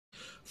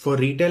For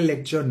Retell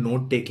lecture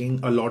note taking,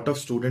 a lot of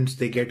students,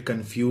 they get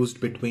confused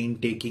between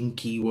taking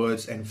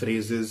keywords and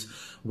phrases.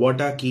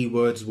 What are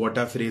keywords? What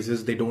are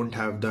phrases? They don't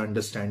have the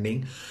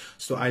understanding.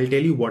 So I'll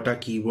tell you what are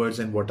keywords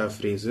and what are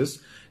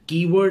phrases.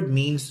 Keyword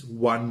means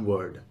one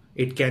word.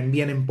 It can be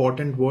an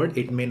important word.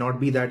 It may not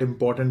be that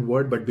important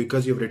word, but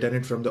because you've written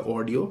it from the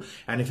audio,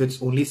 and if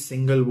it's only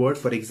single word,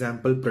 for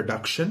example,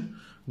 production,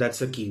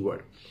 that's a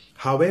keyword.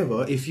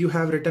 However, if you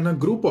have written a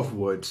group of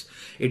words,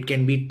 it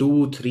can be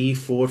 2, 3,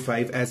 4,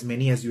 5, as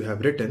many as you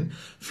have written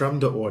from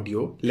the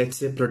audio. Let's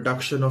say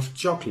production of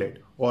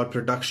chocolate or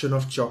production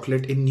of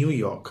chocolate in New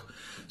York.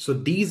 So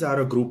these are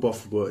a group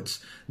of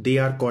words. They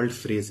are called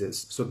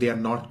phrases. So they are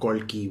not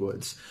called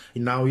keywords.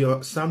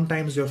 Now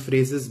sometimes your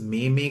phrases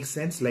may make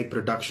sense, like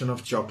production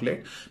of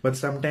chocolate, but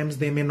sometimes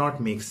they may not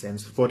make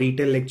sense. For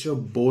Retell lecture,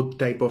 both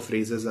type of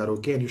phrases are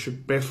okay, and you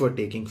should prefer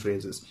taking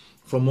phrases.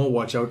 For more,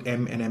 watch out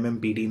M and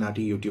PTE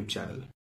NAATI YouTube channel.